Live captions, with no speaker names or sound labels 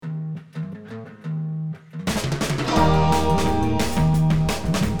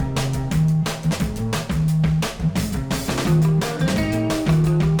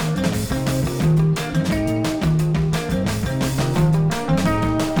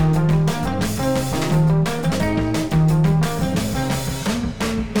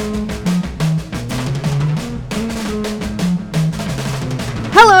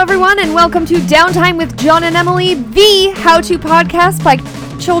everyone, and welcome to Downtime with John and Emily, the how-to podcast by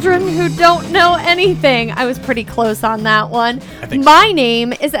children who don't know anything. I was pretty close on that one. My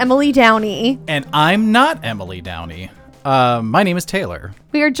name is Emily Downey. And I'm not Emily Downey. My name is Taylor.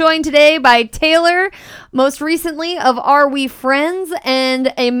 We are joined today by Taylor, most recently of Are We Friends,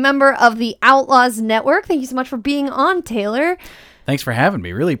 and a member of the Outlaws Network. Thank you so much for being on, Taylor. Thanks for having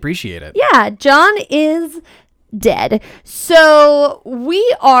me. Really appreciate it. Yeah, John is dead. So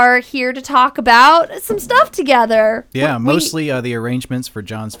we are here to talk about some stuff together. Yeah, mostly the arrangements for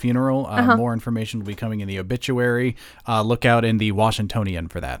John's funeral. More information will be coming in the obituary. Look out in the Washingtonian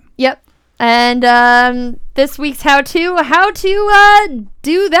for that. Yep. And this week's how to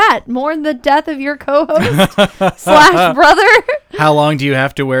do that. Mourn the death of your co-host / brother. How long do you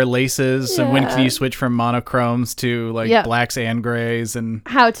have to wear laces? Yeah. And when can you switch from monochromes to blacks and grays? And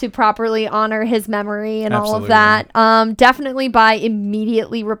how to properly honor his memory and all of that. Definitely by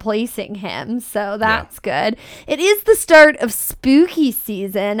immediately replacing him. So that's good. It is the start of spooky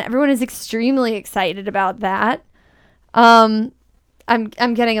season. Everyone is extremely excited about that. I'm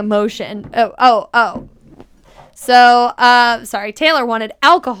getting emotion. Oh. So, sorry. Taylor wanted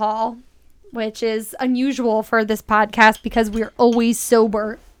alcohol, which is unusual for this podcast because we're always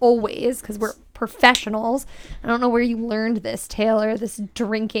sober. Always, because we're professionals. I don't know where you learned this, Taylor, this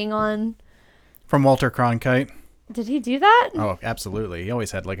drinking on... From Walter Cronkite. Did he do that? Oh, absolutely. He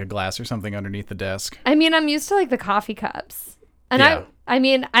always had like a glass or something underneath the desk. I mean, I'm used to like the coffee cups. And I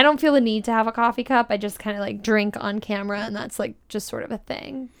mean, I don't feel the need to have a coffee cup. I just kind of like drink on camera, and that's like just sort of a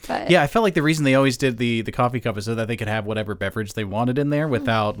thing. But yeah, I felt like the reason they always did the coffee cup is so that they could have whatever beverage they wanted in there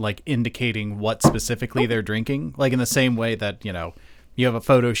without like indicating what specifically they're drinking. Like in the same way that, you know, you have a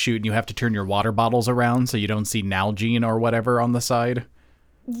photo shoot and you have to turn your water bottles around so you don't see Nalgene or whatever on the side.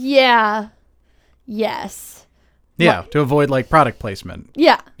 Yeah. Yes. Yeah, to avoid like product placement.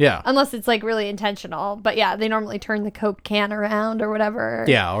 Yeah. Yeah. Unless it's like really intentional. But yeah, they normally turn the Coke can around or whatever.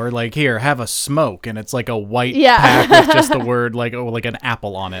 Yeah, or like, here, have a smoke, and it's like a white pack with just the word like an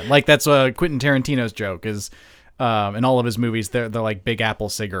apple on it. Like that's Quentin Tarantino's joke is in all of his movies they're like Big Apple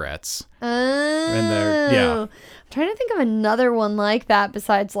cigarettes. And they're I'm trying to think of another one like that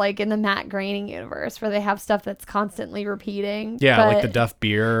besides like in the Matt Groening universe where they have stuff that's constantly repeating. Yeah, like the Duff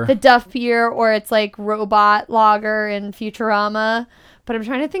beer. The Duff beer, or it's like Robot Lager in Futurama. But I'm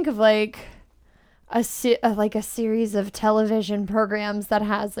trying to think of like a series of television programs that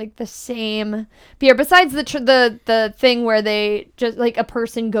has like the same beer besides the thing where they just like a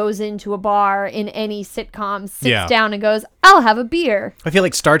person goes into a bar in any sitcom, sits down and goes, I'll have a beer. I feel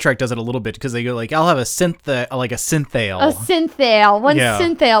like Star Trek does it a little bit because they go like, I'll have a synthale. One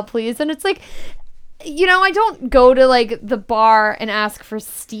synthale, please. And it's like, you know, I don't go to like the bar and ask for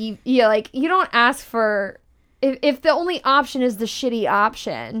Steve. Yeah, like you don't ask for if the only option is the shitty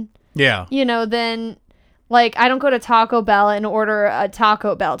option. Yeah. You know, then like I don't go to Taco Bell and order a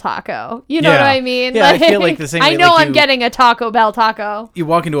Taco Bell taco. You know what I mean? Yeah, like, I feel like the same way. I know I'm getting a Taco Bell taco. You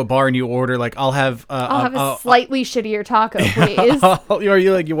walk into a bar and you order like, I'll have a slightly shittier taco, please. Or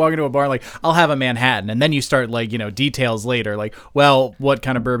you walk into a bar and like, I'll have a Manhattan, and then you start like, you know, details later like, well, what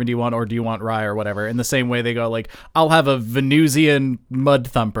kind of bourbon do you want, or do you want rye or whatever? In the same way they go like, I'll have a Venusian mud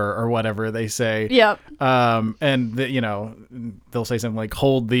thumper or whatever they say. Yep. And you know, they'll say something like,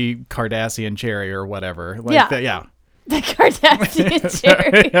 hold the Cardassian cherry or whatever. Like the Cardassian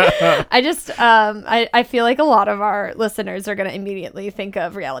cherry. I just I feel like a lot of our listeners are going to immediately think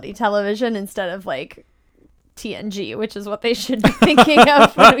of reality television instead of like TNG, which is what they should be thinking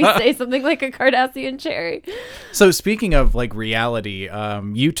of when we say something like a Cardassian cherry. So speaking of like reality,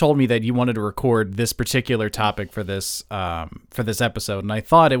 you told me that you wanted to record this particular topic for this episode, and I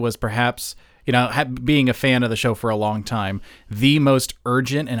thought it was perhaps, you know, being a fan of the show for a long time, the most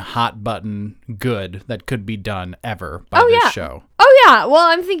urgent and hot button good that could be done ever by this show. Oh, yeah. Well,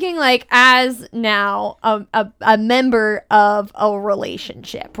 I'm thinking like as now a member of a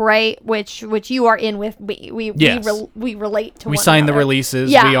relationship, right? Which you are in with me. We relate to one another. We sign the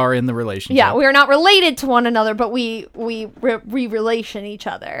releases. Yeah. We are in the relationship. Yeah, we are not related to one another, but we relation each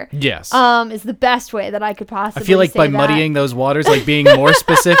other. Yes. Is the best way that I could possibly say I feel like by that. muddying those waters, like being more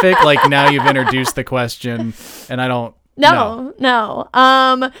specific, like now you've introduced the question, and I don't...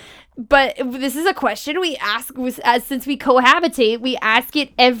 No. But this is a question we ask, since we cohabitate, we ask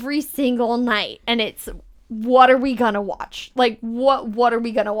it every single night. And it's, what are we going to watch? Like, what are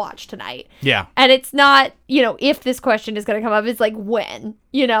we going to watch tonight? Yeah. And it's not, if this question is going to come up, it's like when,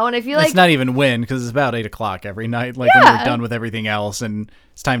 and I feel like it's not even when, because it's about 8:00 every night, like when we're done with everything else and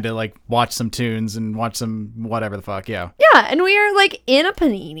it's time to like watch some tunes and watch some whatever the fuck. Yeah, and we are like in a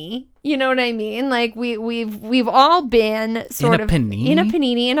panini. You know what I mean? Like we've all been sort of in a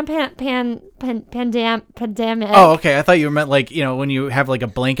panini, in a pandemic. Oh, okay. I thought you meant like when you have like a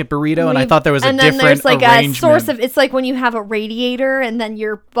blanket burrito, and I thought there was a different arrangement. And then there's like a source of. It's like when you have a radiator and then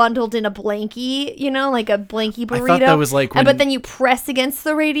you're bundled in a blankie. Like a blankie burrito. I thought that was like, but then you press against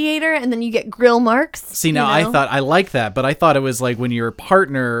the radiator and then you get grill marks. See, now I thought I like that, but I thought it was like when your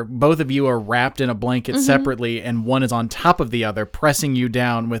partner, both of you are wrapped in a blanket separately, and one is on top of the other, pressing you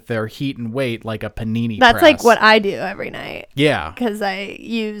down with their heat and weight like a panini That's press. like what I do every night. Yeah. Because I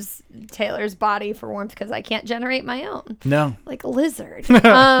use Taylor's body for warmth because I can't generate my own. No. Like a lizard.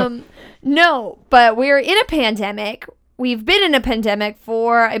 No, but we're in a pandemic. We've been in a pandemic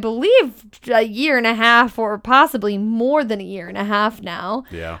for, I believe, a year and a half or possibly more than a year and a half now.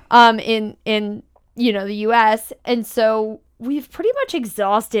 Yeah. In the US. And so we've pretty much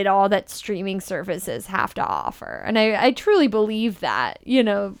exhausted all that streaming services have to offer. And I truly believe that,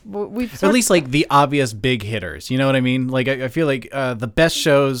 we've at least like the obvious big hitters, you know what I mean? Like I feel like the best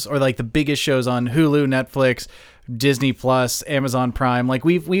shows or like the biggest shows on Hulu, Netflix, Disney Plus, Amazon Prime, like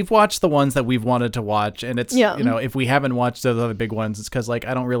we've watched the ones that we've wanted to watch. And it's, if we haven't watched those other big ones, it's because like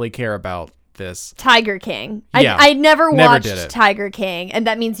I don't really care about this. Tiger King. Yeah, I never watched Tiger King, and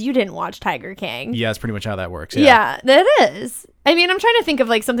that means you didn't watch Tiger King. Yeah, that's pretty much how that works. Yeah, that is. I mean, I'm trying to think of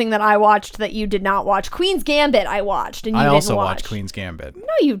like something that I watched that you did not watch. Queen's Gambit I watched, and you didn't watch. I also watched Queen's Gambit.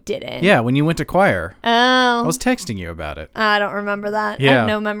 No, you didn't. Yeah, when you went to choir. Oh. I was texting you about it. I don't remember that. Yeah. I have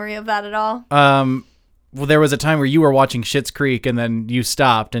no memory of that at all. Well, there was a time where you were watching Schitt's Creek and then you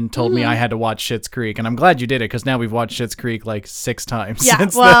stopped and told me I had to watch Schitt's Creek. And I'm glad you did it because now we've watched Schitt's Creek like 6 times. Yeah,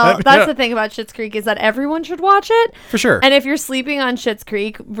 since well, then. That's the thing about Schitt's Creek is that everyone should watch it. For sure. And if you're sleeping on Schitt's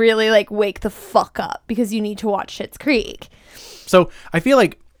Creek, really like wake the fuck up because you need to watch Schitt's Creek. So I feel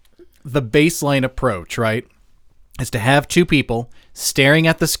like the baseline approach, right, is to have 2 people staring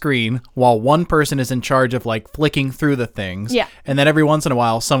at the screen while one person is in charge of like flicking through the things. Yeah. And then every once in a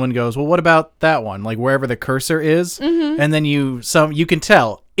while someone goes, well, what about that one? Like wherever the cursor is. Mm-hmm. And then you can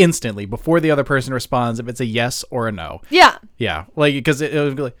tell instantly before the other person responds if it's a yes or a no. Yeah. Yeah. Like, because it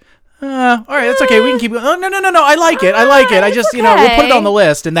would be like, all right, that's okay. We can keep going. Oh, no. I like it. I just, okay. We'll put it on the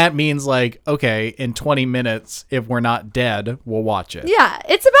list. And that means like, okay, in 20 minutes, if we're not dead, we'll watch it. Yeah.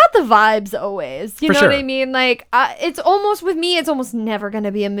 It's about the vibes always. You know sure. what I mean? Like, it's almost never going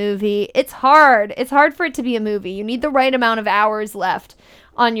to be a movie. It's hard. It's hard for it to be a movie. You need the right amount of hours left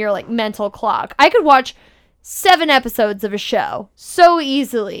on your like mental clock. I could watch 7 episodes of a show so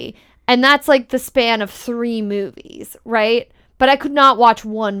easily. And that's like the span of 3 movies, right? But I could not watch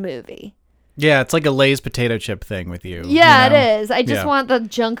 1 movie. Yeah, it's like a Lay's potato chip thing with you. Yeah, it is. I just want the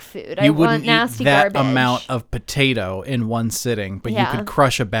junk food. I want nasty garbage. You wouldn't eat that amount of potato in one sitting, but you could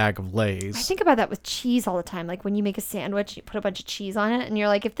crush a bag of Lay's. I think about that with cheese all the time. Like when you make a sandwich, you put a bunch of cheese on it, and you're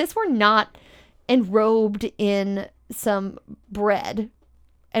like, if this were not enrobed in some bread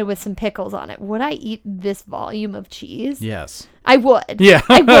and with some pickles on it, would I eat this volume of cheese? Yes. I would. Yeah.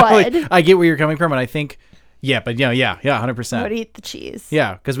 I would. Like, I get where you're coming from, and I think... Yeah, but 100%. I would eat the cheese.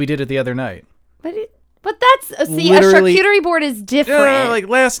 Yeah, because we did it the other night. But that's a charcuterie board is different. Yeah, like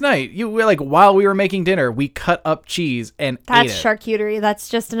last night, while we were making dinner, we cut up cheese and ate it. That's charcuterie. That's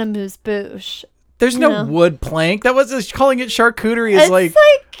just an amuse-bouche. There's no wood plank. That was calling it charcuterie is like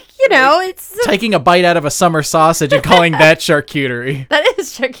it's taking a bite out of a summer sausage and calling that charcuterie. That is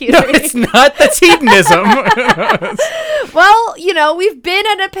charcuterie. No, it's not. That's hedonism. Well, we've been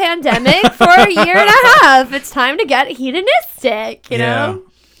in a pandemic for a year and a half. It's time to get hedonistic, you know?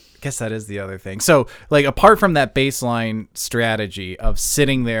 I guess that is the other thing. So, like, apart from that baseline strategy of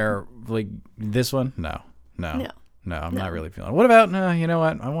sitting there, like, this one? No, I'm not really feeling it. What about, you know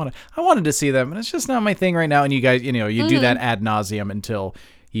what? I wanted to see them, and it's just not my thing right now. And you guys, you do that ad nauseum until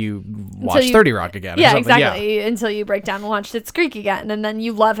you watch 30 Rock again. Yeah, exactly. Yeah. Until you break down and watch Schitt's Creek again, and then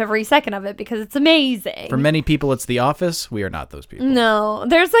you love every second of it because it's amazing. For many people, it's The Office. We are not those people. No.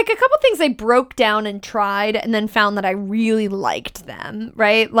 There's like a couple things I broke down and tried and then found that I really liked them,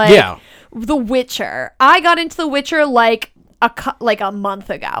 right? Like The Witcher. I got into The Witcher like a month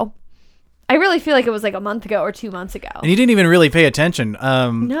ago. I really feel like it was like a month ago or 2 months ago. And you didn't even really pay attention.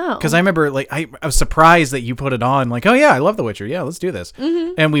 No. Because I remember like I was surprised that you put it on. Like, oh yeah, I love The Witcher. Yeah, let's do this.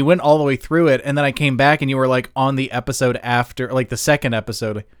 Mm-hmm. And we went all the way through it. And then I came back and you were like on the episode after, like the second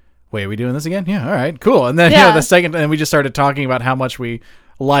episode. Wait, are we doing this again? Yeah, all right, cool. And then the second, and we just started talking about how much we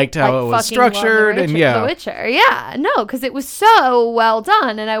liked how it was structured, and The Witcher. Yeah, no, because it was so well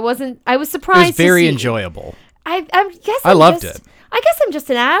done, and I was surprised. It was very enjoyable. I loved it. I guess I'm just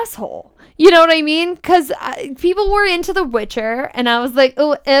an asshole. You know what I mean? Because people were into The Witcher, and I was like,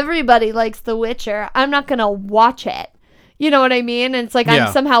 oh, everybody likes The Witcher. I'm not going to watch it. You know what I mean? And it's like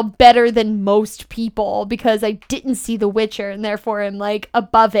I'm somehow better than most people because I didn't see The Witcher, and therefore I'm like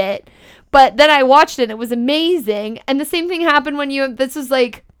above it. But then I watched it, and it was amazing. And the same thing happened when this was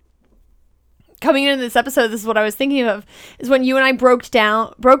like, coming into this episode, this is what I was thinking of, is when you and I broke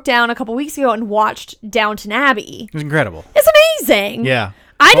down a couple weeks ago and watched Downton Abbey. It was incredible. It's amazing. Yeah.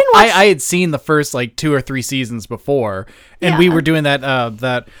 I didn't watch. I had seen the first like 2 or 3 seasons before, and we were doing that.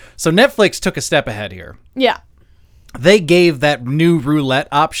 So Netflix took a step ahead here. Yeah. They gave that new roulette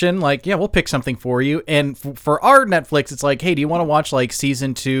option, like, yeah, we'll pick something for you. And for our Netflix, it's like, hey, do you want to watch like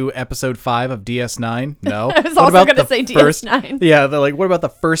season 2, episode 5 of DS9? No. I was also going to say DS9. Yeah, they're like, what about the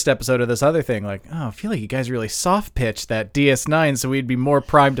first episode of this other thing? Like, oh, I feel like you guys really soft pitched that DS9, so we'd be more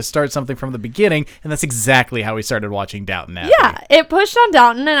primed to start something from the beginning. And that's exactly how we started watching Downton Abbey. Yeah, it pushed on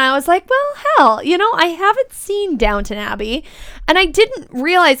Downton, and I was like, well, hell, I haven't seen Downton Abbey, and I didn't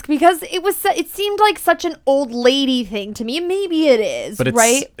realize because it seemed like such an old lady thing to me. Maybe it is, but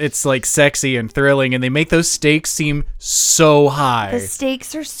right? It's like sexy and thrilling, and they make those stakes seem so high. The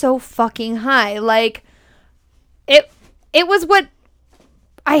stakes are so fucking high. Like it was what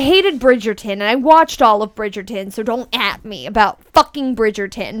I hated Bridgerton, and I watched all of Bridgerton, so don't at me about fucking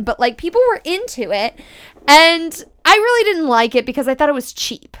Bridgerton, but like people were into it, and I really didn't like it because I thought it was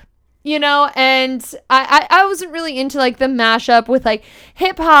cheap. And I wasn't really into like the mashup with like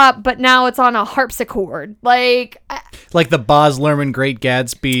hip hop, but now it's on a harpsichord, like the Baz Luhrmann Great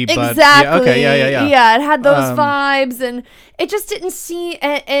Gatsby. But exactly. Yeah, it had those vibes, and it just didn't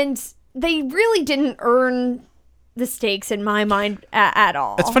and they really didn't earn the stakes in my mind at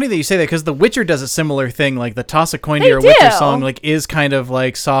all. It's funny that you say that because The Witcher does a similar thing. Like the Toss a Coin to Your Witcher song, like is kind of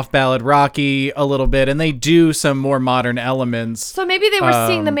like soft ballad rocky a little bit, and they do some more modern elements. So maybe they were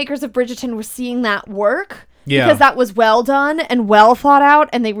seeing the makers of Bridgerton were seeing that work. Yeah. Because that was well done and well thought out,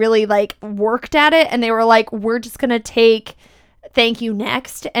 and they really like worked at it, and they were like, we're just gonna take Thank You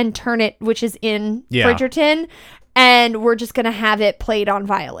Next and turn it, which is in Bridgerton, and we're just gonna have it played on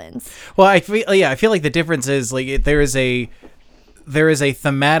violins. Well, I feel like the difference is like there is a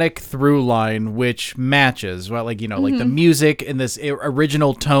thematic through line which matches like the music and this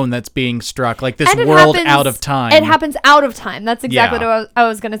original tone that's being struck, like this world out of time. It happens out of time. That's exactly what I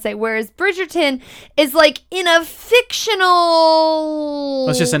was gonna say. Whereas Bridgerton is like in a fictional.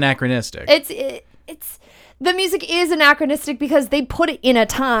 It's just anachronistic. It's the music is anachronistic because they put it in a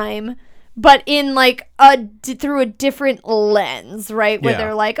time, but in like through a different lens, right? Where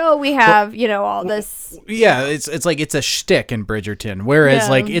they're like, oh, we have, all this. Yeah, it's like it's a shtick in Bridgerton, whereas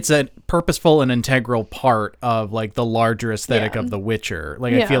like it's a purposeful and integral part of like the larger aesthetic of The Witcher.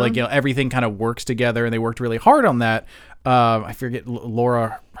 Like I feel like everything kind of works together, and they worked really hard on that. I forget,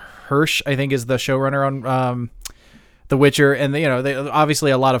 Laura Hirsch, I think, is the showrunner on The Witcher, and they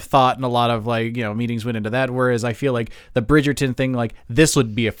obviously a lot of thought and a lot of like meetings went into that, whereas I feel like the Bridgerton thing, like this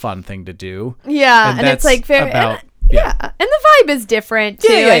would be a fun thing to do, and it's like very and the vibe is different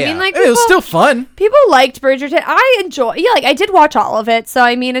too. I mean, like it was still fun. People liked Bridgerton. I like I did watch all of it, so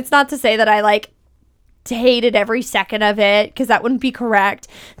I mean it's not to say that I like hated every second of it, because that wouldn't be correct.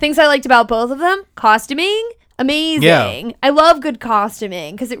 Things I liked about both of them: costuming, amazing. Yeah. I love good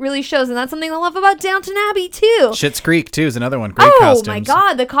costuming because it really shows, and that's something I love about Downton Abbey too. Schitt's Creek too is another one. Great costumes. Oh my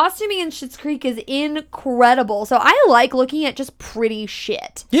god, the costuming in Schitt's Creek is incredible. So I like looking at just pretty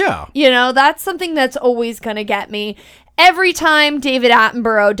shit. Yeah. That's something that's always gonna get me. Every time David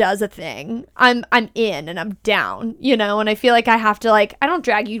Attenborough does a thing, I'm in and I'm down, and I feel like I have to I don't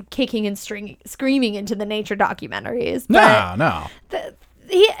drag you kicking and screaming into the nature documentaries. No.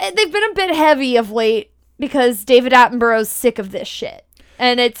 They've been a bit heavy of late, because David Attenborough's sick of this shit.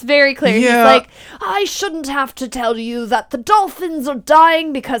 And it's very clear. Yeah. He's like, I shouldn't have to tell you that the dolphins are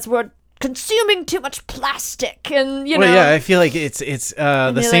dying because we're consuming too much plastic, and I feel like it's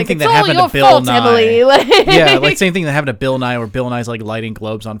the same thing that happened to Bill Nye. Emily. Like same thing that happened to Bill Nye, where Bill Nye's like lighting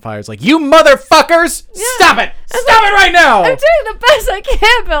globes on fire. It's like, you motherfuckers, stop it right now. I'm doing the best I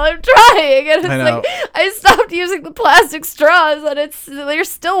can, Bill. I'm trying, and it's like I stopped using the plastic straws, and there's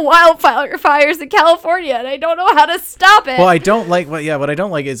still wildfires in California, and I don't know how to stop it. Well, I don't like what I don't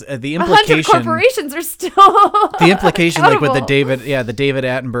like is the implication. 100 corporations are still the implication, like with the David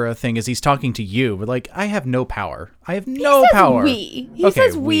Attenborough thing, is he's talking to you, but like, I have no power. I have no power. He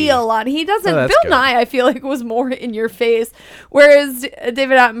says we a lot. He doesn't. Bill Nye, I feel like, was more in your face, whereas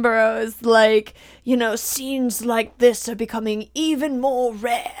David Attenborough is like, scenes like this are becoming even more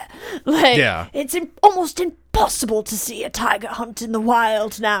rare. Like, it's almost impossible to see a tiger hunt in the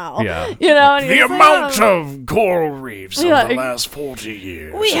wild now. Yeah. The amount of coral reefs over the last 40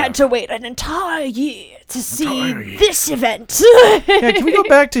 years. We had to wait an entire year to see this event. Can we go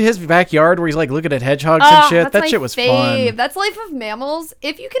back to his backyard where he's like looking at hedgehogs and shit? That shit was fun. That's Life of Mammals.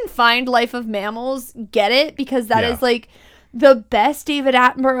 If you can find Life of Mammals, get it, because that is like the best David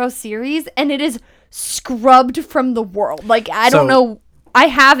Attenborough series, and it is scrubbed from the world. Like, I don't know. I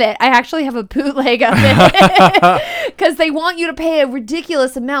have it. I actually have a bootleg of it because they want you to pay a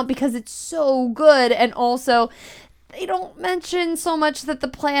ridiculous amount because it's so good. And also, they don't mention so much that the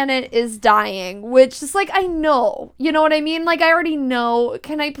planet is dying, which is like, I know. You know what I mean? Like, I already know.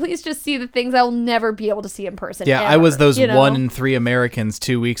 Can I please just see the things I'll never be able to see in person? Yeah, ever, I was those 1 in 3 Americans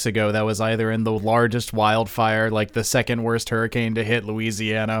 2 weeks ago that was either in the largest wildfire, like the second worst hurricane to hit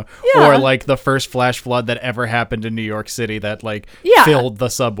Louisiana, or like the first flash flood that ever happened in New York City that like filled the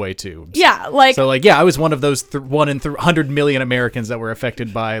subway tubes. Yeah, like... So like, I was one of those 1 in 100 million Americans that were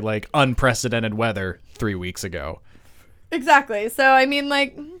affected by like unprecedented weather 3 weeks ago. Exactly. So, I mean,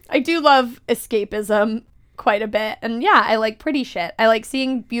 like, I do love escapism quite a bit. And yeah, I like pretty shit. I like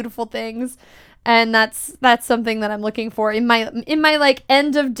seeing beautiful things. And that's something that I'm looking for in my like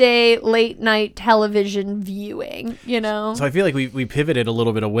end of day late night television viewing, So I feel like we pivoted a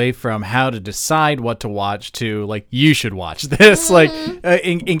little bit away from how to decide what to watch to like, you should watch this. Like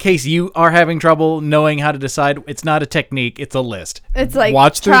in case you are having trouble knowing how to decide, it's not a technique, it's a list. It's like,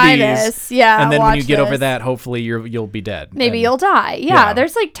 watch through try these, this. Yeah. And then when you get over that, hopefully you'll be dead. Maybe you'll die. Yeah.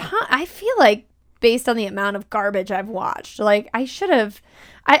 There's like I feel like based on the amount of garbage I've watched, like I should have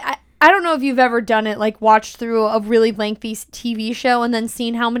I don't know if you've ever done it, like watched through a really lengthy TV show and then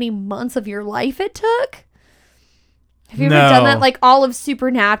seen how many months of your life it took. Have you ever done that? Like all of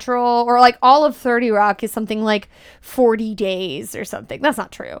Supernatural or like all of 30 Rock is something like 40 days or something. That's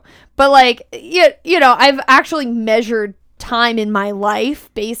not true. But like, I've actually measured time in my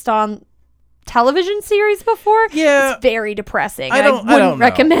life based on television series before. Yeah. It's very depressing. I don't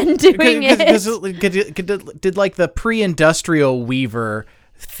recommend doing it. Did like the pre-industrial Weaver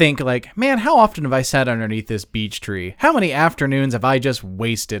think like, man, how often have I sat underneath this beech tree? How many afternoons have I just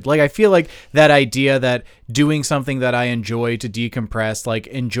wasted? Like, I feel like that idea that doing something that I enjoy to decompress, like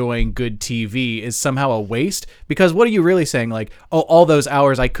enjoying good TV, is somehow a waste. Because what are you really saying? Like, oh, all those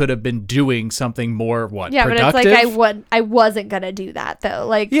hours I could have been doing something more, productive? But it's like I wasn't gonna do that though.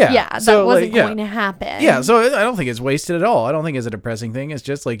 Like, that wasn't going to happen. Yeah, so I don't think it's wasted at all. I don't think it's a depressing thing. It's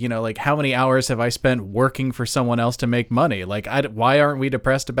just like, like how many hours have I spent working for someone else to make money? Like, why aren't we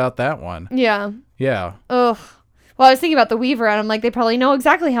depressed about that one? Yeah. Ugh. Well, I was thinking about the Weaver, and I'm like, they probably know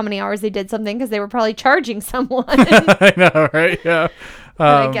exactly how many hours they did something because they were probably charging someone. I know, right? Yeah.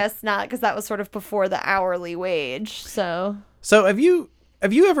 But I guess not, because that was sort of before the hourly wage. So have you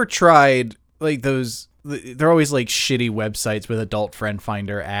ever tried like those? They're always like shitty websites with adult friend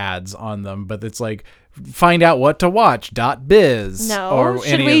finder ads on them, but it's like find out what to watch .biz. No, or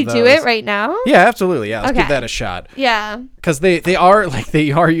should we do it right now? Yeah, absolutely. Yeah, let's give that a shot. Yeah, because they are.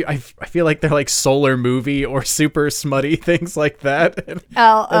 I feel like they're like Solar Movie or super smutty things like that, and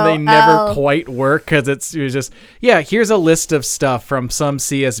they never quite work because it's just here's a list of stuff from some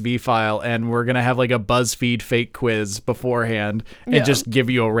CSV file, and we're gonna have like a BuzzFeed fake quiz beforehand and just give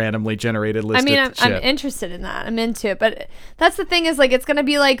you a randomly generated list. I'm interested in that. I'm into it, but that's the thing is like it's gonna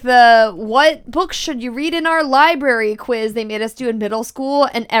be like the what books should you read in our library quiz they made us do in middle school,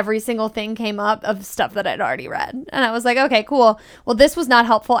 and every single thing came up of stuff that I'd already read, and I was like, okay, cool. Well, this was not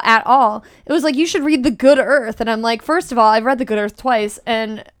helpful at all. It was like, you should read The Good Earth, and I'm like, first of all, I've read The Good Earth twice,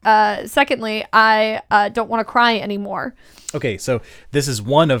 and secondly, I don't want to cry anymore. Okay, so this is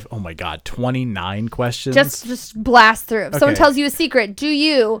one of 29 questions. Just blast through. If someone tells you a secret, do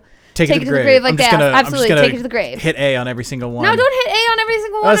you take it to the grave like that? Absolutely, take it to the grave. Hit A on every single one. No, don't hit A on every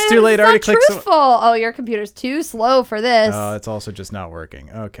single one. It's too late. I already clicked. Truthful. Oh, your computer's too slow for this. It's also just not working.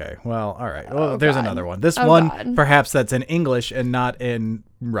 Okay. Well, all right. Well, there's another one. This one, perhaps that's in English and not in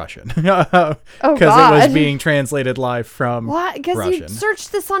Russian. Because it was being translated live from Russian. Because you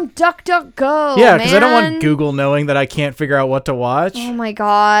searched this on DuckDuckGo. Yeah, because I don't want Google knowing that I can't figure out what to watch. Oh my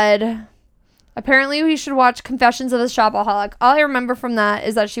God. Apparently, we should watch Confessions of a Shopaholic. All I remember from that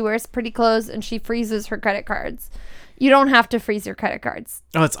is that she wears pretty clothes and she freezes her credit cards. You don't have to freeze your credit cards.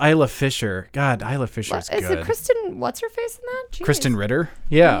 Oh, it's Isla Fisher. God, Isla Fisher's good. Is it Kristen? What's her face in that? Jeez. Kristen Ritter?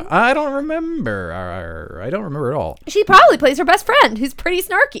 Yeah. Mm-hmm. I don't remember. I don't remember at all. She probably plays her best friend, who's pretty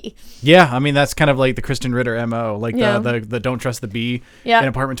snarky. Yeah, I mean, that's kind of like the Kristen Ritter MO. Like the Don't Trust the Bee in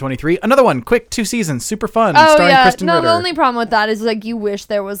Apartment 23. Another one, quick, 2 seasons, super fun, starring Kristen Ritter. The only problem with that is like you wish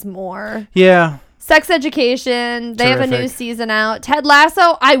there was more. Yeah. Sex Education. They have a new season out. Ted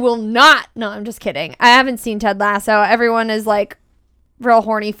Lasso. I will not. No, I'm just kidding. I haven't seen Ted Lasso. Everyone is like real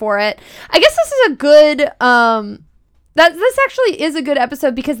horny for it. I guess this is a good. This actually is a good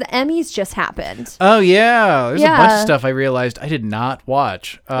episode because the Emmys just happened. Oh yeah, there's a bunch of stuff I realized I did not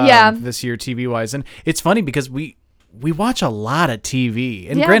watch. This year TV wise, and it's funny because we watch a lot of TV,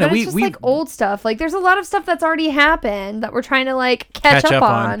 and granted, but it's just like old stuff. Like there's a lot of stuff that's already happened that we're trying to like catch up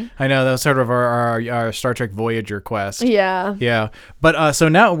on. I know that was sort of our Star Trek Voyager quest. Yeah. But so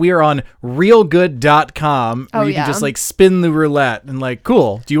now we are on realgood.com where you can just like spin the roulette and like,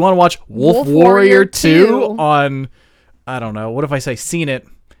 cool. Do you want to watch Wolf Warrior 2 on? I don't know. What if I say seen it?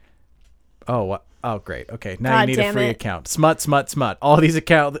 Oh, what? Oh, great. Okay. Now you need a free account. Smut. All these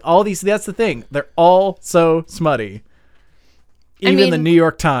accounts, that's the thing. They're all so smutty. Even the New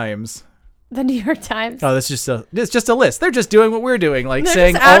York Times. The New York Times. Oh, it's just a list. They're just doing what we're doing, like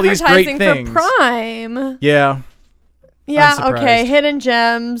saying all these great things. For Prime. Yeah. Yeah, okay. Hidden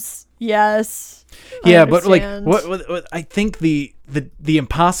Gems. Yes. Yeah, but like what I think the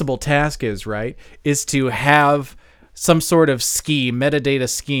impossible task is to have some sort of metadata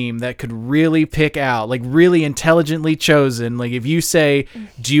scheme that could really pick out, like really intelligently chosen. Like if you say,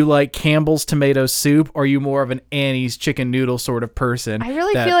 do you like Campbell's tomato soup or are you more of an Annie's chicken noodle sort of person? I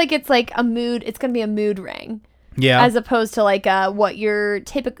really feel like it's like a mood. It's going to be a mood ring. Yeah. As opposed to like what your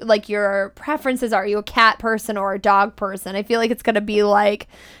typical, like your preferences are. Are you a cat person or a dog person? I feel like it's going to be like,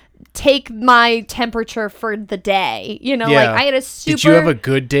 take my temperature for the day. Like I had a super... Did you have a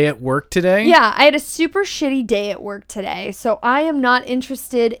good day at work today? Yeah, I had a super shitty day at work today. So I am not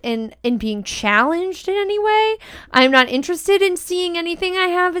interested in being challenged in any way. I'm not interested in seeing anything I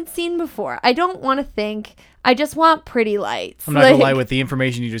haven't seen before. I don't want to think. I just want pretty lights. I'm not going to lie, with the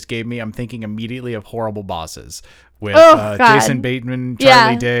information you just gave me, I'm thinking immediately of Horrible Bosses with Jason Bateman,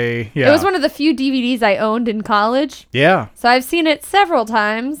 Charlie Day. Yeah. It was one of the few DVDs I owned in college. Yeah. So I've seen it several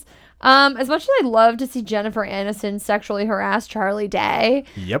times. As much as I love to see Jennifer Aniston sexually harass Charlie Day.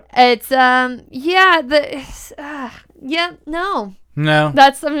 Yep. It's, no.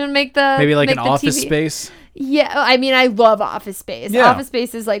 That's, I'm going to make the... Maybe like an Office Space? Yeah, I mean, I love Office Space. Yeah. Office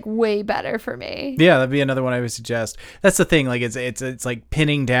Space is like way better for me. Yeah, that'd be another one I would suggest. That's the thing, like it's like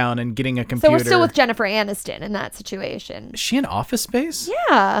pinning down and getting a computer. So we're still with Jennifer Aniston in that situation. Is she in Office Space?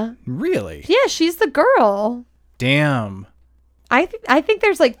 Yeah. Really? Yeah, she's the girl. Damn. I think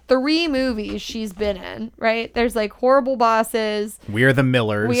there's like 3 movies she's been in, right? There's like Horrible Bosses, We Are the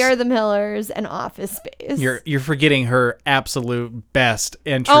Millers, and Office Space. You're forgetting her absolute best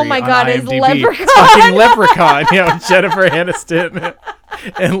entry. Oh my God, on IMDb. is Leprechaun. Fucking Leprechaun, Jennifer Aniston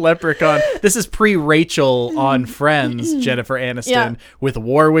and Leprechaun. This is pre-Rachel on Friends, Jennifer Aniston with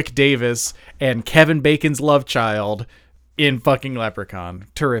Warwick Davis and Kevin Bacon's love child in fucking Leprechaun.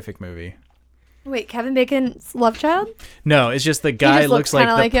 Terrific movie. Wait, Kevin Bacon's love child? No, it's just the guy looks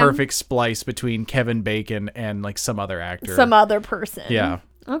like the perfect splice between Kevin Bacon and like some other actor. Some other person. Yeah.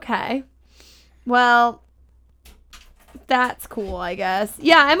 Okay. Well, that's cool, I guess.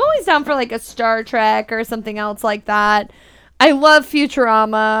 Yeah, I'm always down for like a Star Trek or something else like that. I love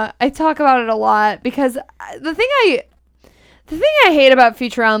Futurama. I talk about it a lot because the thing I hate about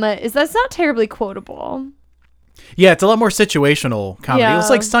Futurama is that's not terribly quotable. Yeah, it's a lot more situational comedy. Yeah. It's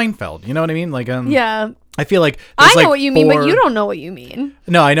like Seinfeld. You know what I mean? Like, yeah. I feel like I know what you mean, but you don't know what you mean.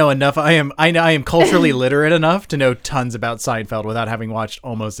 No, I know enough. I am culturally literate enough to know tons about Seinfeld without having watched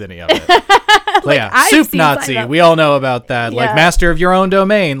almost any of it. Like, yeah, Soup Nazi. Seinfeld. We all know about that. Yeah. Like Master of Your Own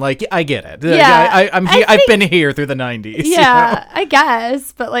Domain. Like, I get it. Yeah, I've been here through the 90s. Yeah, I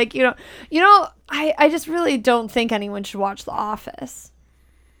guess, but like I just really don't think anyone should watch The Office.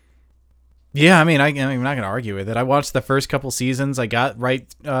 Yeah, I mean, I'm not going to argue with it. I watched the first couple seasons. I got right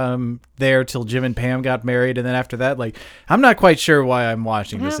there till Jim and Pam got married, and then after that, like, I'm not quite sure why I'm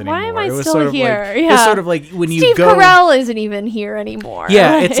watching this anymore. Why am I still here? Like, yeah. It's sort of like when Steve Carell isn't even here anymore.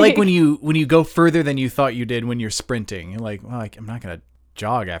 Yeah, it's like when you go further than you thought you did when you're sprinting. You're like, well, I'm not going to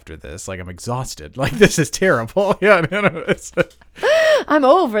jog after this. Like, I'm exhausted. Like, this is terrible. Yeah, I'm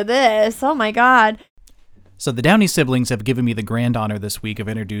over this. Oh my God. So the Downey siblings have given me the grand honor this week of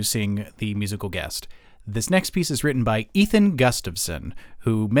introducing the musical guest. This next piece is written by Ethan Gustafson,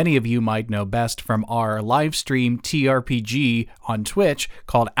 who many of you might know best from our live stream TRPG on Twitch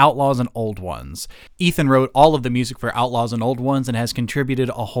called Outlaws and Old Ones. Ethan wrote all of the music for Outlaws and Old Ones and has contributed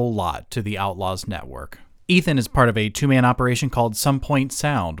a whole lot to the Outlaws network. Ethan is part of a two-man operation called Some Point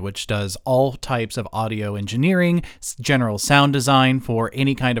Sound, which does all types of audio engineering, general sound design for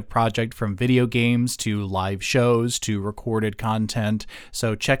any kind of project from video games to live shows to recorded content.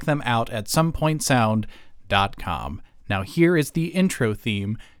 So check them out at somepointsound.com. Now here is the intro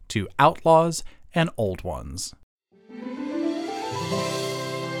theme to Outlaws and Old Ones.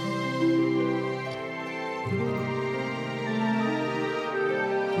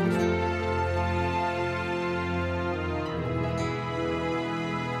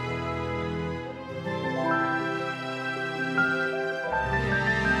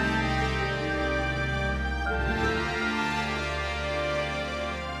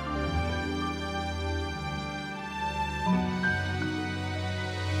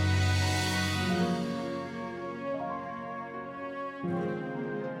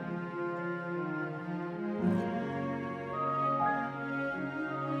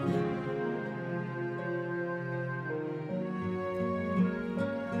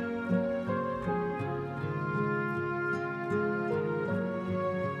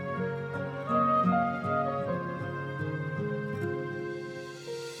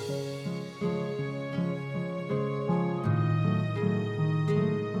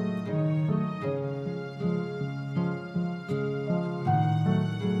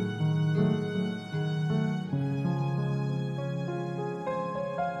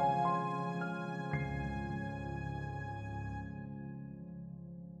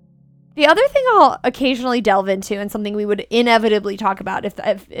 The other thing I'll occasionally delve into, and something we would inevitably talk about if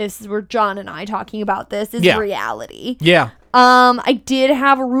we're John and I talking about this, is reality. Yeah. I did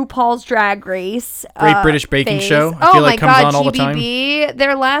have a RuPaul's Drag Race. Great British Baking Show. I feel like comes on all the time.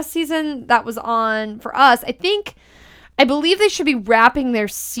 Their last season that was on for us, I believe they should be wrapping their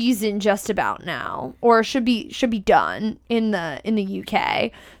season just about now, or should be done in the UK.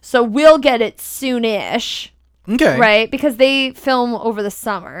 So we'll get it soonish. Okay. Right? Because they film over the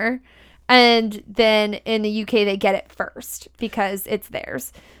summer. And then in the UK, they get it first because it's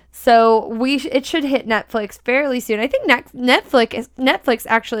theirs. So it should hit Netflix fairly soon. I think Netflix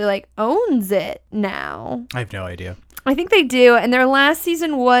actually owns it now. I have no idea. I think they do, and their last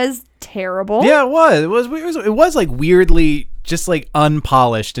season was terrible. Yeah, it was. It was weirdly just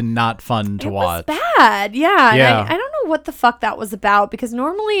unpolished and not fun to watch. It was bad. Yeah. Yeah. And I don't know what the fuck that was about, because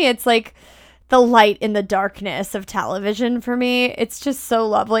normally it's the light in the darkness of television for me. It's just so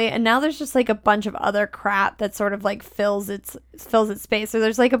lovely. And now there's just a bunch of other crap that sort of fills its space. So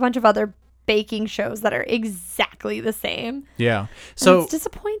there's a bunch of other baking shows that are exactly the same. Yeah. So and it's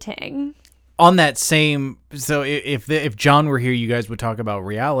disappointing. On that same, so if John were here, you guys would talk about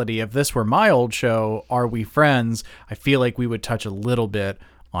reality. If this were my old show, Are We Friends? I feel like we would touch a little bit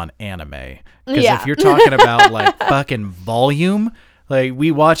on anime. Because if you're talking about fucking volume, we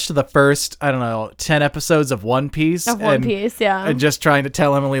watched the first, 10 episodes of One Piece. Yeah. And just trying to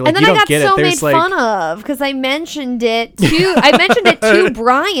tell Emily, and then you don't get it. And then I got so made fun of because I mentioned it to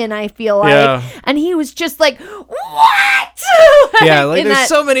Brian, I feel like. Yeah. And he was just like, what? Yeah, there's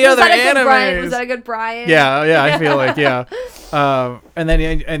so many other animes. Was that a good Brian? Yeah, I feel like, yeah. And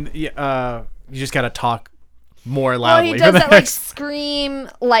then you just got to talk more loudly. Well, he does that scream,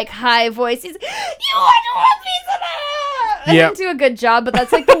 high voice. He's, you want One Piece of that? I didn't do a good job, but that's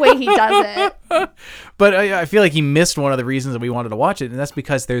the way he does it. But I feel like he missed one of the reasons that we wanted to watch it, and that's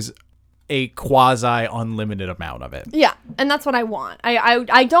because there's a quasi unlimited amount of it. Yeah, and that's what I want.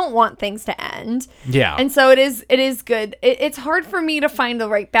 I don't want things to end. Yeah. And so it is good. It's hard for me to find the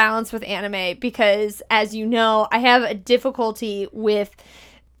right balance with anime because, as you know, I have a difficulty with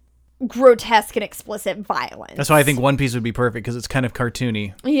grotesque and explicit violence. That's why I think One Piece would be perfect, because it's kind of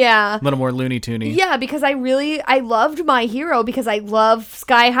cartoony. Yeah. A little more Looney Toony. Yeah, because I loved My Hero because I love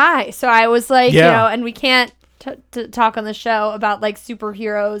Sky High. So I was and we can't talk on the show about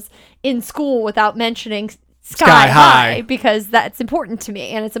superheroes in school without mentioning Sky High, because that's important to me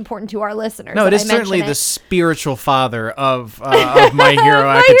and it's important to our listeners. No, it is certainly the spiritual father of My Hero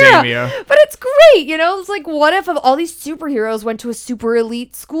Academia. But it's great, It's what if all these superheroes went to a super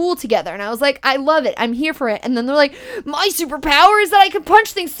elite school together? And I was like, I love it. I'm here for it. And then they're like, my superpower is that I can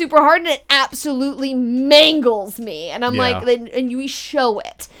punch things super hard and it absolutely mangles me. And I'm and we show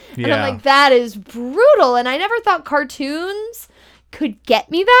it. And I'm like, that is brutal. And I never thought cartoons could get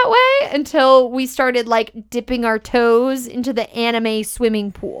me that way until we started like dipping our toes into the anime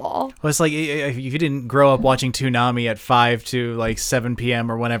swimming pool. Well, it's like if you didn't grow up watching Toonami at 5 to like 7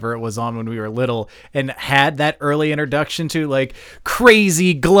 p.m. or whenever it was on when we were little and had that early introduction to like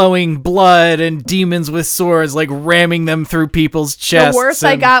crazy glowing blood and demons with swords like ramming them through people's chests. The worst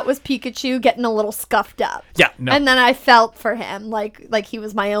I got was Pikachu getting a little scuffed up. Yeah, no. And then I felt for him like he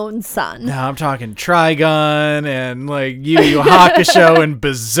was my own son. No, I'm talking Trigun and like Yu Yu Hakusho and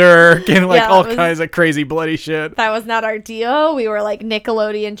Berserk and like all kinds of crazy bloody shit. That was not our deal. We were like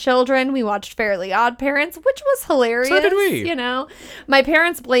Nickelodeon children. We watched Fairly Odd Parents, which was hilarious. So did we. You know, my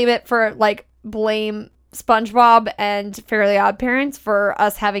parents blame SpongeBob and Fairly Odd Parents for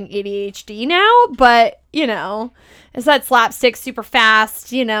us having ADHD now, but you know, it's that slapstick super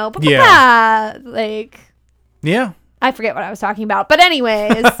fast, you know. Yeah. Like, yeah. I forget what I was talking about, but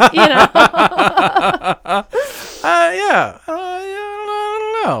anyways, you know. Yeah. I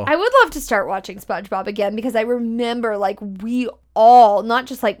don't know. I would love to start watching SpongeBob again because I remember like we all, not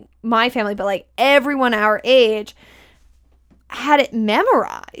just like my family, but like everyone our age had it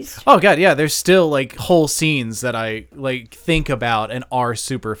memorized. Oh god, yeah, there's still like whole scenes that I like think about and are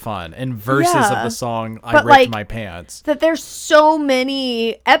super fun, and verses of the song I ripped like, my pants. That there's so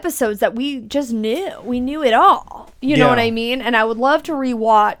many episodes that we just knew. We knew it all. You know what I mean? And I would love to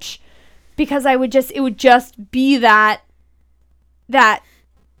rewatch because it would just be that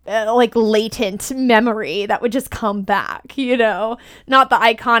like latent memory that would just come back, you know, not the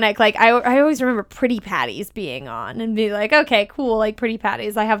iconic, like I always remember Pretty Patties being on and be like, okay, cool, like Pretty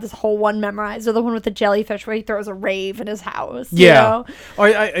Patties, I have this whole one memorized, or the one with the jellyfish where he throws a rave in his house, you know? Or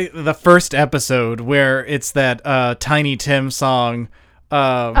the first episode where it's that Tiny Tim song,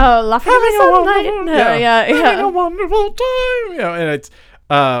 Laughing at the Sunlight. Having a wonderful time, you know, and it's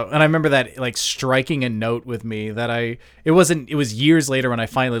and I remember that like striking a note with me that it was years later when I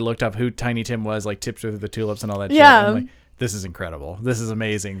finally looked up who Tiny Tim was, like Tips Through the Tulips and all that shit. And I'm like, this is incredible. This is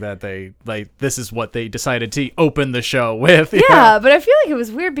amazing that they this is what they decided to open the show with. Yeah, but I feel like it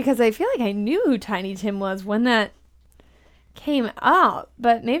was weird because I feel like I knew who Tiny Tim was when that came out,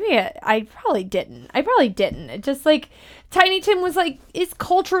 but maybe I probably didn't. It just like Tiny Tim was like, is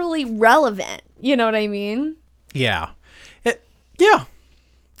culturally relevant. You know what I mean? Yeah. Yeah.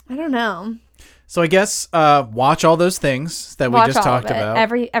 I don't know. So I guess watch all those things that we just talked about.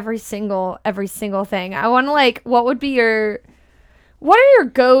 Every single thing. I want to like, what are your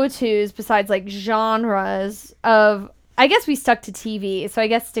go-tos besides like genres of, I guess we stuck to TV. So I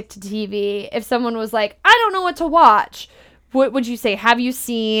guess stick to TV. If someone was like, I don't know what to watch, what would you say? Have you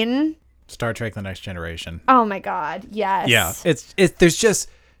seen Star Trek: The Next Generation? Oh my God. Yes. Yeah. It's there's just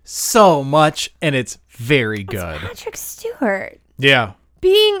so much and it's very good. It's Patrick Stewart. Yeah.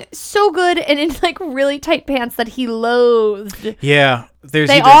 Being so good and in like really tight pants that he loathed. Yeah.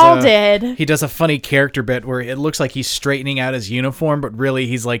 They all did. He does a funny character bit where it looks like he's straightening out his uniform, but really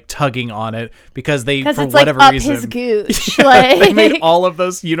he's like tugging on it because for it's whatever like up reason, his gooch. They made all of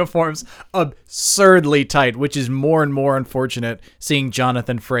those uniforms absurdly tight, which is more and more unfortunate seeing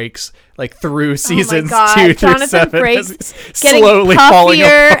Jonathan Frakes like through seasons 2 through Jonathan 7, Frakes getting slowly falling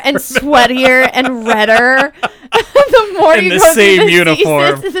puffier apart. and sweatier and redder. The more in you the go same through the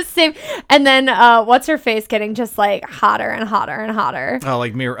uniform. seasons, the same. And then what's her face getting just like hotter and hotter and hotter. Oh,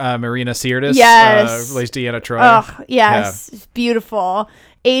 like Marina Sirtis? Yes. Plays Deanna Troi. Oh, yes. Yeah. Beautiful.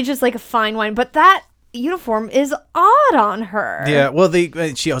 Age is like a fine wine, but that uniform is odd on her. Yeah, well,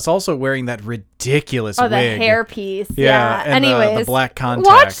 she was also wearing that ridiculous wig. The hairpiece. Yeah. And anyways, the black contacts.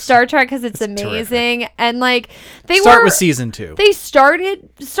 Watch Star Trek because it's amazing. Terrific. And like start with season 2. They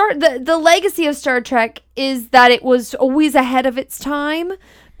the legacy of Star Trek is that it was always ahead of its time.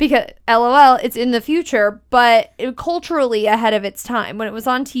 Because, LOL, it's in the future, but culturally ahead of its time. When it was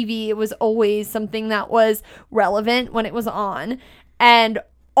on TV, it was always something that was relevant when it was on. And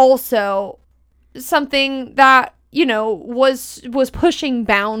also something that, you know, was pushing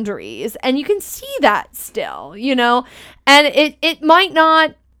boundaries. And you can see that still, you know. And it might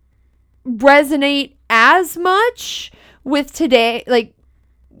not resonate as much with today, like,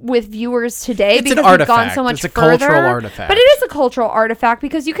 with viewers today, it's because we've gone so much further. It's a cultural artifact. But it is a cultural artifact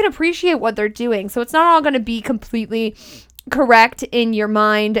because you can appreciate what they're doing. So it's not all going to be completely correct in your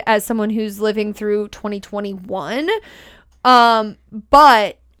mind as someone who's living through 2021.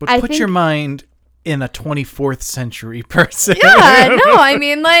 But put your mind in a 24th century person. Yeah, no, I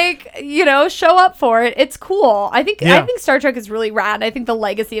mean, like, you know, show up for it. It's cool. I think Star Trek is really rad. I think the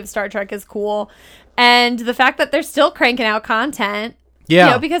legacy of Star Trek is cool. And the fact that they're still cranking out content. Yeah.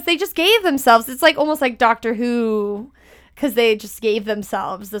 You know, because they just gave themselves, it's like almost like Doctor Who because they just gave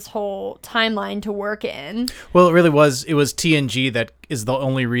themselves this whole timeline to work in. Well, it was TNG that is the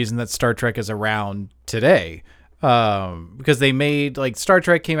only reason that Star Trek is around today. Because they made, like, Star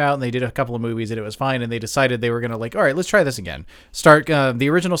Trek came out and they did a couple of movies and it was fine, and they decided they were going to, like, all right, let's try this again. The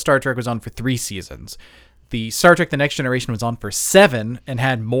original Star Trek was on for 3 seasons. The Star Trek The Next Generation was on for 7 and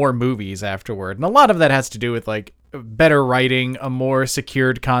had more movies afterward. And a lot of that has to do with, like, better writing, a more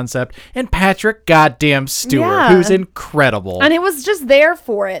secured concept, and Patrick goddamn Stewart, who's incredible. And it was just there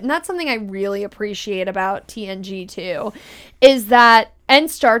for it. And that's something I really appreciate about TNG too, is that,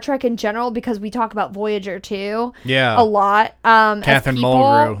 and Star Trek in general, because we talk about Voyager too, a lot. Catherine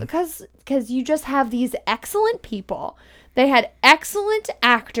Mulgrew. Because you just have these excellent people. They had excellent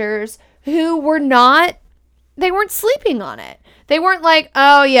actors who they weren't sleeping on it. They weren't like,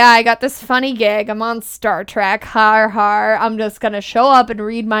 oh yeah, I got this funny gig. I'm on Star Trek. Har har. I'm just going to show up and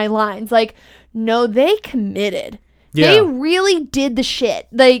read my lines. Like, no, they committed. Yeah. They really did the shit.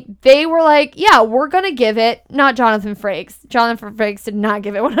 They were like, yeah, we're going to give it. Not Jonathan Frakes. Jonathan Frakes did not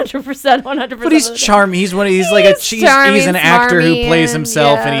give it 100%. But he's charming. He's an actor who plays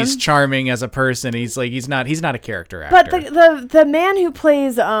himself, and he's charming as a person. He's not a character actor. But the man who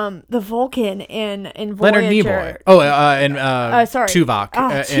plays the Vulcan in Voyager. Leonard Nimoy.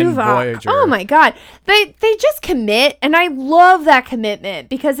 Tuvok in Voyager. Oh my God. They just commit, and I love that commitment,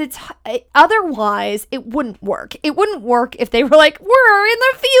 because otherwise it wouldn't work. It wouldn't work if they were like, we're in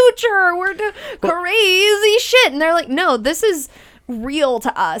the future, we're crazy shit, and they're like, no, this is real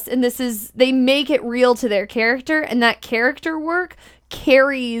to us, and they make it real to their character, and that character work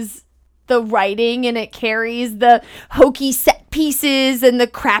carries the writing, and it carries the hokey set pieces and the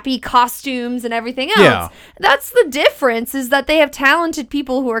crappy costumes and everything else. Yeah. That's the difference, is that they have talented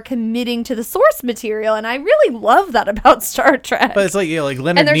people who are committing to the source material, and I really love that about Star Trek. But it's like, like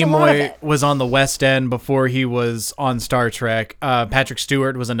Leonard Nimoy was on the West End before he was on Star Trek. Patrick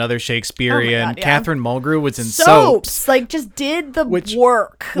Stewart was another Shakespearean. Oh my God, Catherine Mulgrew was in Soaps. Like, just did the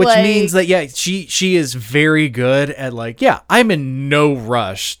work. Which means that, she is very good at, like, I'm in no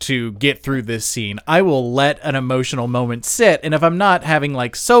rush to get through this scene. I will let an emotional moment sit. And if I'm not having,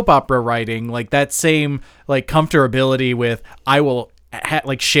 like, soap opera writing, like, that same, like, comfortability with, I will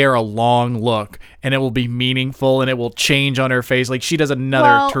share a long look, and it will be meaningful, and it will change on her face. Like, she does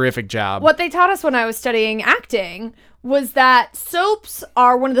another terrific job. What they taught us when I was studying acting was that soaps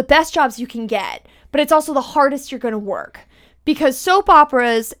are one of the best jobs you can get, but it's also the hardest you're going to work. Because soap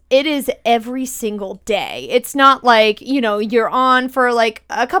operas, it is every single day. It's not like, you're on for like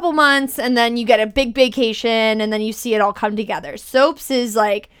a couple months and then you get a big vacation and then you see it all come together. Soaps is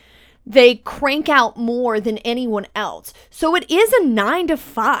like, they crank out more than anyone else. So it is a 9 to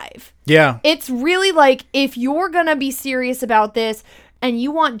 5. Yeah. It's really like, if you're going to be serious about this and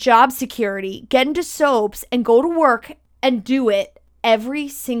you want job security, get into soaps and go to work and do it every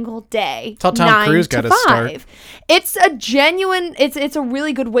single day. That's how Tom Cruise got his start. It's a genuine, it's a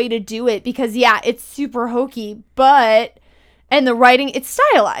really good way to do it, because it's super hokey, and the writing, it's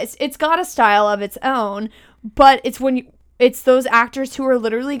stylized. It's got a style of its own, but it's those actors who are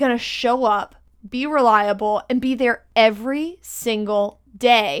literally going to show up, be reliable, and be there every single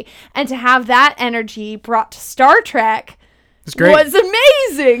day. And to have that energy brought to Star Trek was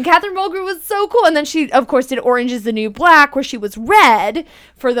amazing. Catherine Mulgrew was so cool. And then she, of course, did Orange is the New Black, where she was Red,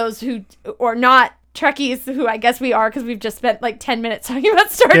 for those who are not Trekkies, who I guess we are, because we've just spent like 10 minutes talking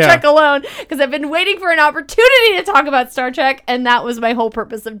about Star Trek alone, because I've been waiting for an opportunity to talk about Star Trek, and that was my whole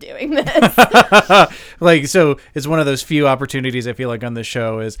purpose of doing this. So it's one of those few opportunities I feel like on the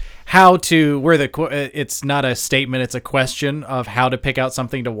show is it's not a statement, it's a question of how to pick out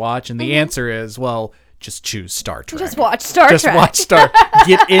something to watch, and the answer is, just choose Star Trek. Just watch Star Trek. Just watch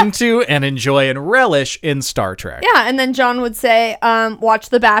get into and enjoy and relish in Star Trek. Yeah, and then John would say, watch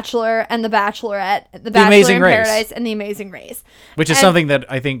The Bachelor and The Bachelorette, The Bachelor in Paradise, and The Amazing Race. Which is something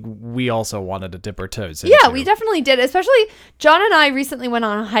that I think we also wanted to dip our toes into. Yeah, we definitely did. Especially, John and I recently went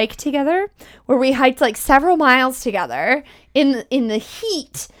on a hike together, where we hiked like several miles together in the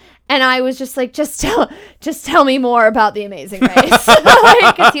heat. And I was just like, just tell me more about The Amazing Race.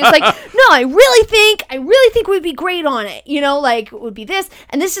 Because he was like, no, I really think we'd be great on it. Like, it would be this,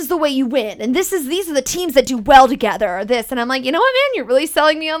 and this is the way you win, and these are the teams that do well together, or this. And I'm like, you know what, man, you're really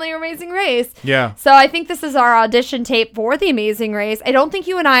selling me on The Amazing Race. Yeah. So I think this is our audition tape for The Amazing Race. I don't think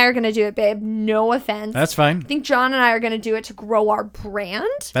you and I are going to do it, babe. No offense. That's fine. I think John and I are going to do it to grow our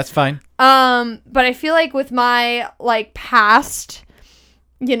brand. That's fine. But I feel like with my like past,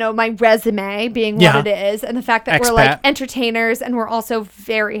 my resume being what it is, and the fact that we're like entertainers and we're also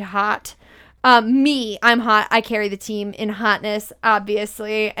very hot. I'm hot. I carry the team in hotness,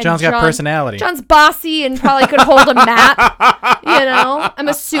 obviously. And John's got personality. John's bossy and probably could hold a map. I'm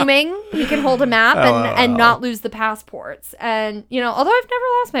assuming he can hold a map and not lose the passports. And, although I've never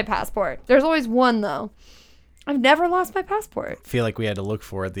lost my passport. There's always one, though. I've never lost my passport. I feel like we had to look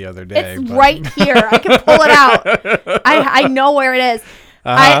for it the other day. It's right here. I can pull it out. I know where it is.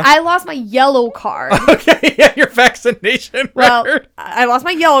 I lost my yellow card. Okay, yeah, your vaccination record. I lost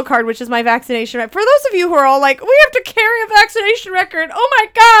my yellow card, which is my vaccination record. For those of you who are all like, we have to carry a vaccination record. Oh my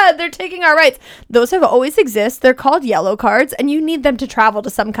God, they're taking our rights. Those have always existed. They're called yellow cards, and you need them to travel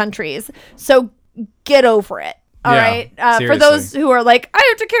to some countries. So get over it. All right. For those who are like, I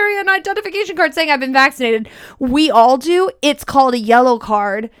have to carry an identification card saying I've been vaccinated. We all do. It's called a yellow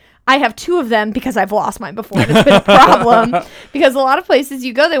card. I have 2 of them because I've lost mine before. It's been a problem because a lot of places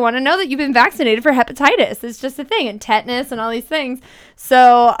you go, they want to know that you've been vaccinated for hepatitis. It's just a thing, and tetanus and all these things.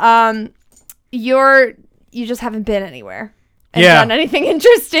 So you just haven't been anywhere and done anything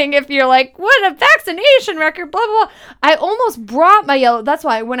interesting. If you're like, what a vaccination record, blah, blah, blah. I almost brought my yellow. That's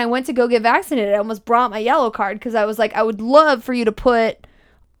why when I went to go get vaccinated, I almost brought my yellow card because I was like, I would love for you to put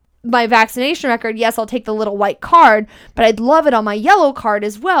my vaccination record. Yes, I'll take the little white card, but I'd love it on my yellow card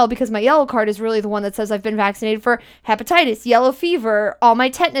as well, because my yellow card is really the one that says I've been vaccinated for hepatitis, yellow fever, all my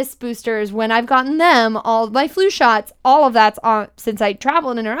tetanus boosters when I've gotten them, all my flu shots, all of that's on. Since I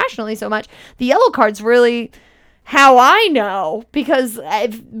traveled internationally so much, the yellow card's really how I know, because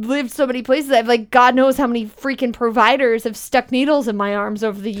I've lived so many places. I've like, God knows how many freaking providers have stuck needles in my arms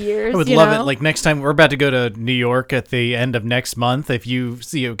over the years. I would love it. Like next time we're about to go to New York at the end of next month, if you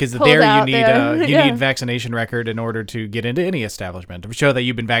see, because there you need need vaccination record in order to get into any establishment to show that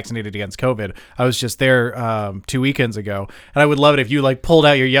you've been vaccinated against COVID. I was just there 2 weekends ago, and I would love it if you like pulled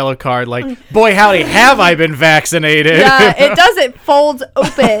out your yellow card, like, boy howdy, have I been vaccinated? Yeah, it does. It folds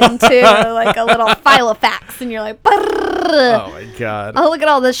open to like a little file of facts, and you're like, oh my God. Oh, look at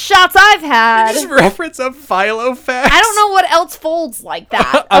all the shots I've had. Just reference a Filofax. I don't know what else folds like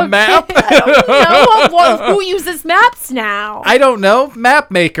that. A map? I don't know. Who uses maps now? I don't know. Map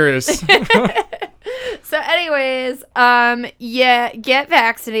makers. So anyways, get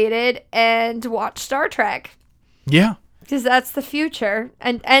vaccinated and watch Star Trek. Yeah. Because that's the future.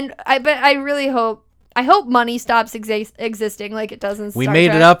 And I really hope money stops existing like it does in Star Trek. We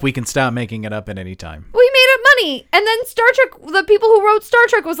made it up. We can stop making it up at any time. We made up money. And then Star Trek, the people who wrote Star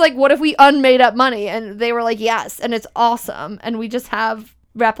Trek was like, what if we unmade up money? And they were like, yes. And it's awesome. And we just have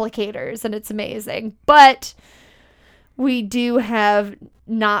replicators and it's amazing. But we do have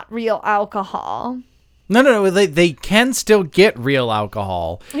not real alcohol. No. They can still get real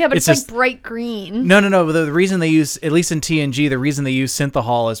alcohol. Yeah, but it's just like bright green. No. The reason they use, at least in TNG, the reason they use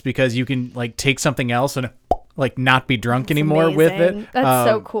synthahol is because you can like take something else and like not be drunk anymore with it. That's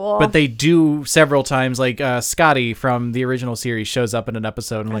so cool. But they do several times. Like Scotty from the original series shows up in an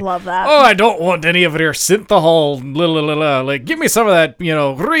episode and like, I love that. Oh, I don't want any of your synthahol. Like, give me some of that,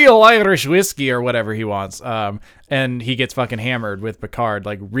 real Irish whiskey or whatever he wants. And he gets fucking hammered with Picard,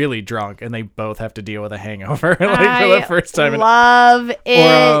 like really drunk, and they both have to deal with a hangover for the first time. Love it.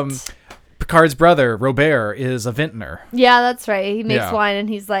 Or Picard's brother, Robert, is a vintner. Yeah, that's right. He makes wine, and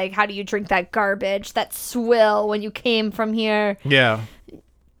he's like, how do you drink that garbage, that swill, when you came from here? Yeah.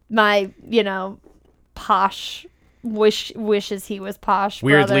 My, posh wishes he was posh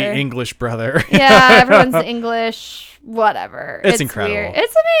weirdly brother. English brother. Yeah, everyone's English. Whatever. It's incredible. Weird.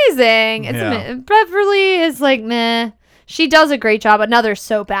 It's amazing. Beverly is like, meh. She does a great job. Another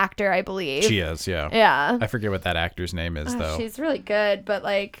soap actor, I believe. She is, yeah. Yeah. I forget what that actor's name is, though. She's really good, but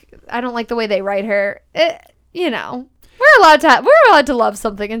like, I don't like the way they write her. We're allowed to love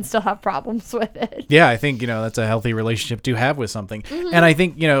something and still have problems with it. Yeah, I think, that's a healthy relationship to have with something. Mm-hmm. And I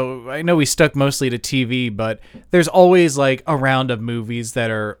think, I know we stuck mostly to TV, but there's always like a round of movies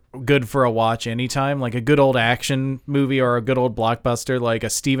that are good for a watch anytime. Like a good old action movie or a good old blockbuster, like a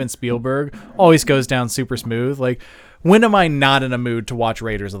Steven Spielberg, always goes down super smooth. Like, when am I not in a mood to watch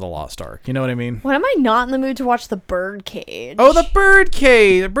Raiders of the Lost Ark? You know what I mean? When am I not in the mood to watch The Birdcage? Oh, The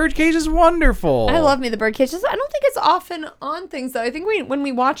Birdcage! The Birdcage is wonderful. I love me The Birdcage. I don't think it's often on things, though. I think when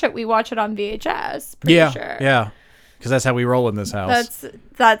we watch it on VHS. Pretty sure. Yeah. Because that's how we roll in this house.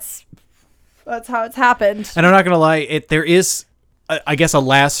 That's how it's happened. And I'm not going to lie, there is, I guess, a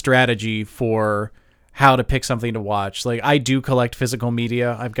last strategy for how to pick something to watch. Like, I do collect physical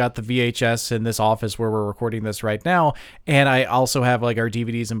media. I've got the VHS in this office where we're recording this right now, and I also have like our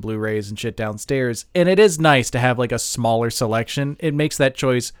DVDs and Blu-rays and shit downstairs, and it is nice to have like a smaller selection. It makes that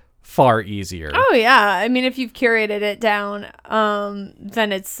choice far easier. Oh yeah, I mean, if you've curated it down,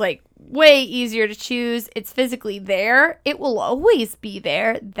 then it's like way easier to choose. It's physically there. It will always be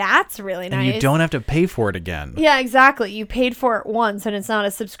there. That's really nice. And you don't have to pay for it again. Yeah, exactly. You paid for it once and it's not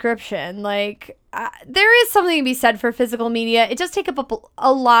a subscription. Like, there is something to be said for physical media. It does take up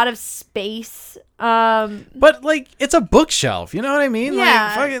a lot of space. But like, it's a bookshelf. You know what I mean?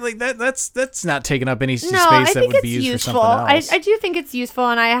 Yeah. Like that's not taking up any space I that think would be it's used useful. for something else. I do think it's useful,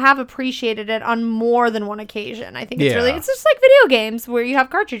 and I have appreciated it on more than one occasion. I think it's Yeah. it's just like video games where you have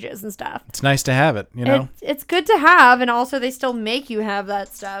cartridges and stuff. It's nice to have it, you know? It's good to have, and also they still make you have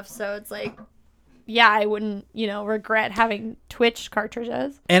that stuff, so it's like, yeah, I wouldn't, regret having Twitch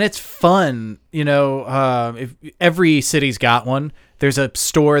cartridges. And it's fun, if every city's got one. There's a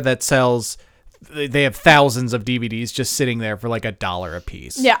store that sells, they have thousands of DVDs just sitting there for like $1 a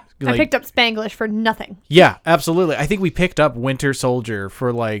piece. Yeah, like, I picked up Spanglish for nothing. Yeah, absolutely. I think we picked up Winter Soldier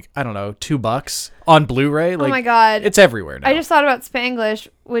for like, I don't know, $2 on Blu-ray. Like, oh my God. It's everywhere now. I just thought about Spanglish,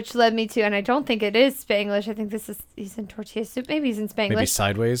 which led me to, and I don't think it is Spanglish. I think he's in Tortilla Soup. Maybe he's in Spanglish. Maybe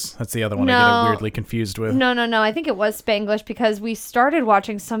Sideways. That's the other one I get weirdly confused with. No. I think it was Spanglish because we started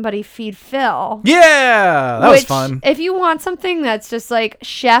watching Somebody Feed Phil. Yeah, that was fun. If you want something that's just like,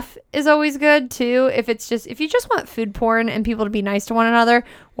 Chef is always good too. If you just want food porn and people to be nice to one another,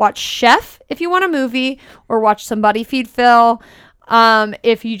 watch Chef if you want a movie, or watch Somebody Feed Phil.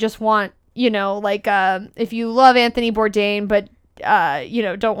 If you just want, if you love Anthony Bourdain, but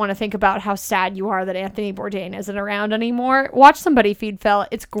don't want to think about how sad you are that Anthony Bourdain isn't around anymore, watch Somebody Feed Phil.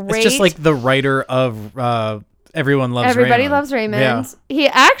 It's great. It's just like the writer of Everybody Loves Raymond. Yeah. He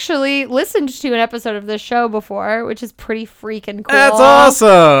actually listened to an episode of this show before, which is pretty freaking cool. That's awesome.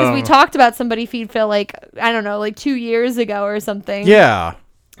 Because we talked about Somebody Feed Phil, 2 years ago or something. Yeah.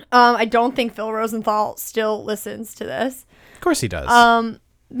 I don't think Phil Rosenthal still listens to this. Of course he does.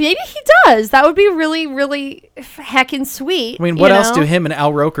 Maybe he does. That would be really, really heckin' sweet. I mean, what else do him and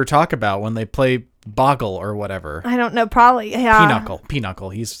Al Roker talk about when they play Boggle or whatever? I don't know. Probably, yeah. Pinochle.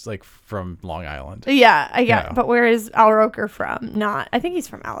 He's like from Long Island. Yeah, I get. Yeah. But where is Al Roker from? I think he's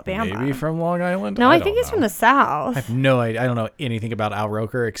from Alabama. Maybe from Long Island? No, I think he's from the South. I have no idea. I don't know anything about Al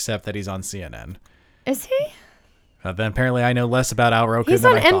Roker except that he's on CNN. Is he? Then apparently I know less about Al Roker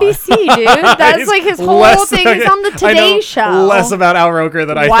than I thought. He's on NBC, dude. That's like his whole thing. He's on the Today Show. Less about Al Roker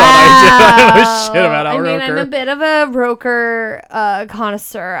than I thought I did. I don't know shit about Al Roker. I'm a bit of a Roker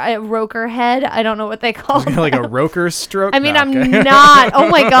connoisseur. Roker head. I don't know what they call it. Like a Roker stroke? I'm not. Oh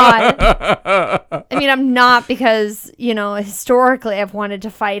my God. I'm not because, historically I've wanted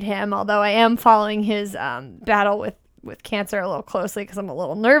to fight him, although I am following his battle with cancer a little closely because I'm a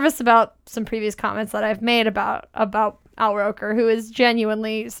little nervous about some previous comments that I've made about Al Roker, who is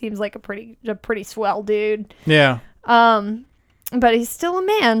genuinely seems like a pretty swell dude. Yeah. But he's still a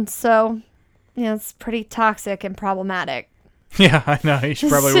man, so it's pretty toxic and problematic. Yeah, I know. You should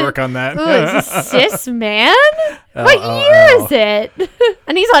probably work on that. Ooh, is he cis man? What year is it?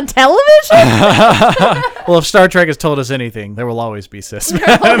 And he's on television? Well, if Star Trek has told us anything, there will always be cis men.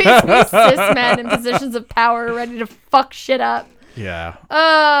 There will always be cis men in positions of power ready to fuck shit up. Yeah.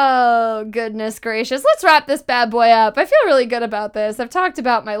 Oh, goodness gracious. Let's wrap this bad boy up. I feel really good about this. I've talked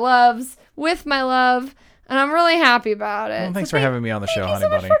about my loves with my love, and I'm really happy about it. Well, thanks for having me on the show, honey bunny.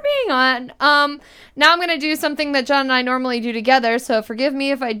 Thank you so much for being on. Now I'm going to do something that John and I normally do together, so forgive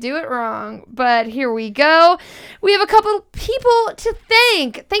me if I do it wrong. But here we go. We have a couple people to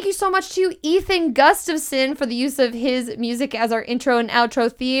thank. Thank you so much to Ethan Gustafson for the use of his music as our intro and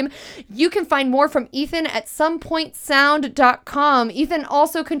outro theme. You can find more from Ethan at somepointsound.com. Ethan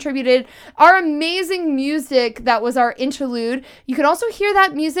also contributed our amazing music that was our interlude. You can also hear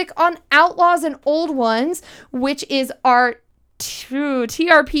that music on Outlaws and Old Ones, which is our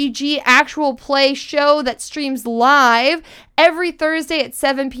TRPG actual play show that streams live every Thursday at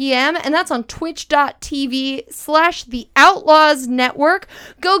 7 p.m. and that's on twitch.tv/The Outlaws Network.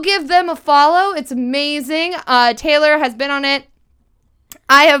 Go give them a follow. It's amazing. Taylor has been on it.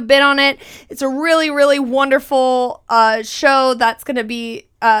 I have been on it. It's a really, really wonderful show that's going to be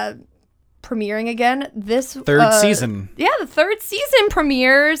premiering again this third season. Yeah, the third season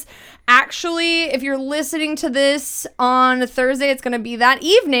premieres. Actually, if you're listening to this on Thursday, it's going to be that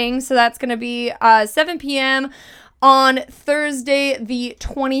evening. So that's going to be 7 p.m. on Thursday, the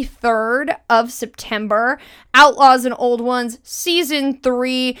 23rd of September. Outlaws and Old Ones, Season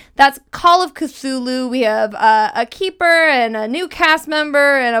 3. That's Call of Cthulhu. We have a keeper and a new cast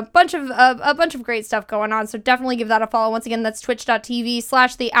member and a bunch of great stuff going on. So definitely give that a follow. Once again, that's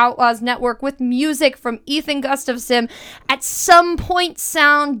twitch.tv/The Outlaws Network with music from Ethan Gustafson at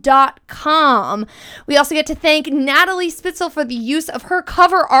somepointsound.com. We also get to thank Natalie Spitzel for the use of her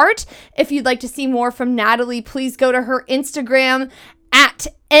cover art. If you'd like to see more from Natalie, please go to her Instagram at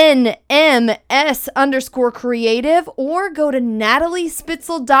at NMS_creative or go to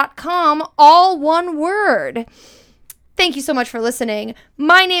nataliespitzel.com, all one word. Thank you so much for listening.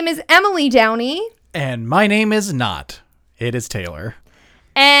 My name is Emily Downey. And my name is not. It is Taylor.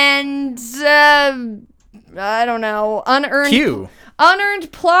 And, I don't know,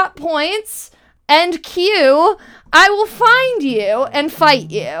 unearned plot points and Q, I will find you and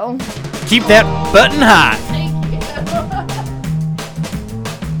fight you. Keep that button hot.